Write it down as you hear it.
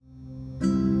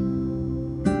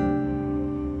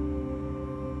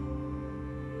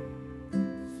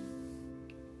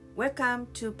Welcome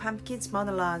to Pumpkin's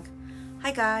Monologue.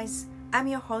 Hi guys, I'm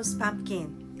your host Pumpkin.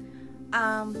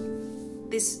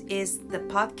 This is the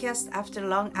podcast after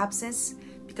long absence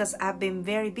because I've been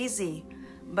very busy.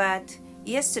 But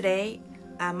yesterday,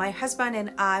 my husband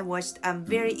and I watched a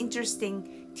very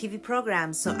interesting TV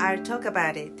program, so I'll talk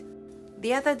about it.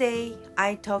 The other day,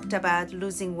 I talked about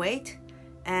losing weight,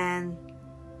 and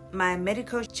my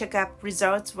medical checkup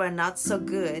results were not so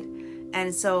good,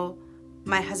 and so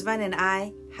my husband and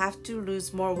I have to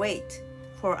lose more weight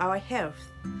for our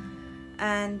health.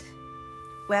 And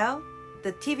well,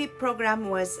 the TV program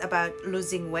was about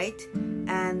losing weight,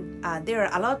 and there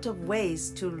are a lot of ways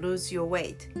to lose your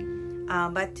weight.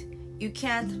 But you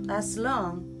can't last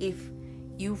long if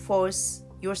you force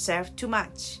yourself too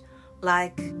much,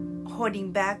 like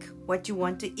holding back what you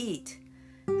want to eat.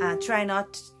 Try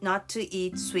not to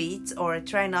eat sweets, or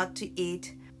try not to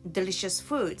eat delicious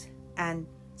food, and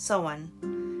so on.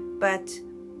 But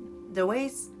the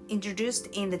ways introduced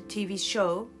in the TV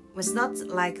show was not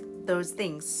like those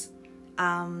things.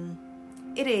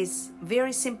 It is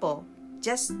very simple.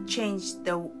 Just change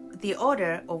the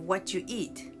order of what you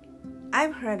eat.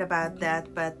 I've heard about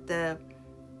that, but the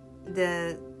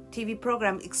TV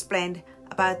program explained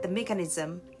about the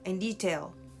mechanism in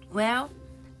detail. Well,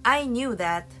 I knew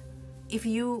that if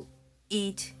you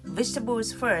eat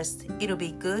vegetables first, it'll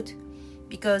be good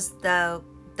because the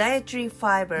dietary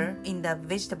fiber in the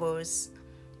vegetables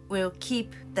will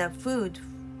keep the food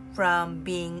from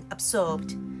being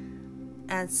absorbed,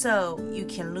 and so you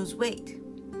can lose weight.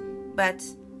 But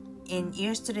in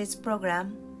yesterday's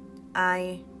program,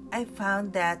 I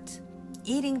found that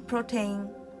eating protein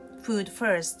food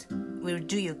first will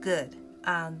do you good.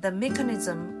 The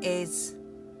mechanism is,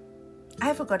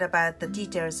 I forgot about the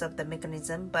details of the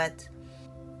mechanism, but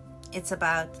it's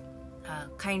about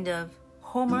kind of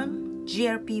hormone,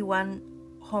 GLP-1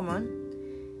 hormone.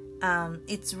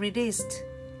 It's released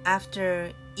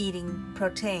after eating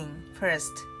protein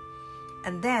first,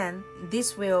 and then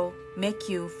this will make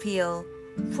you feel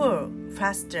full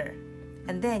faster,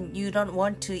 and then you don't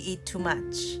want to eat too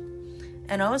much.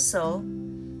 And also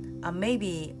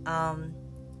maybe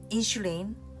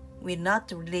insulin will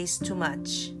not release too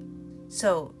much,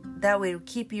 so that will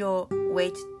keep your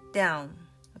weight down.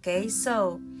 Okay,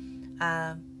 so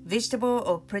vegetable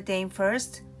or protein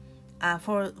first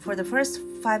for the first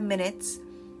 5 minutes,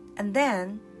 and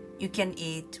then you can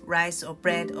eat rice or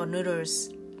bread or noodles,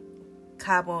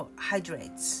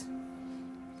 carbohydrates.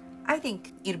 I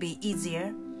think it'll be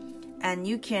easier, and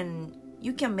you can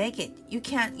make it. You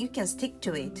can stick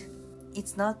to it.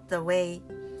 It's not the way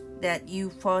that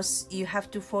you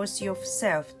have to force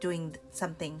yourself doing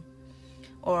something,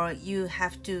 or you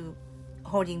have to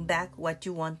holding back what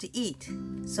you want to eat.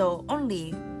 So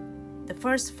only the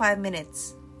first 5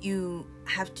 minutes you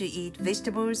have to eat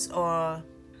vegetables or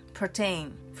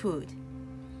protein food.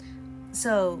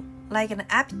 So like an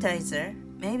appetizer,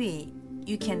 maybe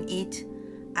you can eat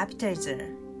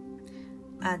appetizer.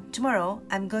 Tomorrow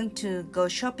I'm going to go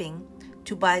shopping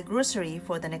to buy grocery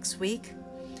for the next week.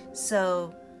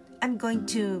 So I'm going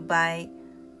to buy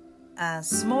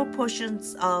small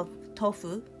portions of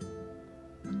tofu,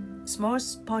 small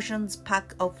portions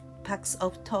packs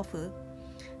of tofu,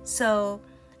 so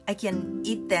I can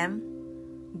eat them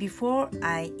before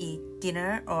I eat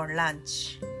dinner or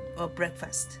lunch or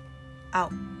breakfast.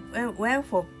 Well,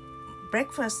 for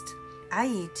breakfast I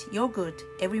eat yogurt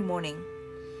every morning.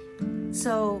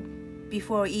 So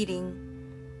before eating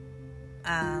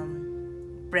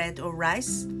bread or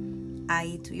rice, I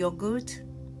eat yogurt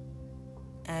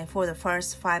for the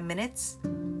first 5 minutes,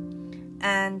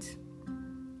 and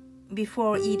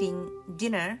before eating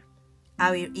dinner,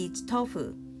 I will eat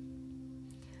tofu.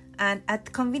 And at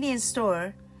the convenience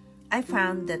store, I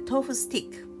found the tofu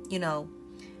stick.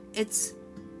 It's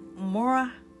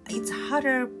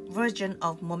harder version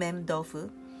of momem tofu,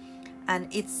 and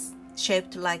it's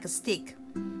shaped like a stick,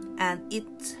 and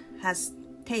it has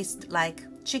taste like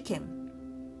chicken.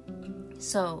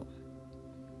 So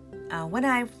when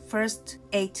I first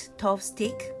ate tofu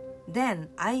stick, then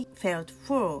I felt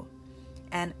full,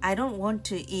 and I don't want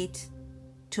to eat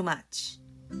too much.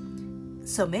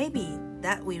 So maybe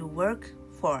that will work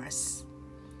for us.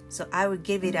 So I will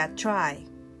give it a try.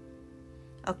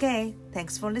 Okay,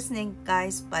 thanks for listening,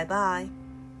 guys. Bye-bye.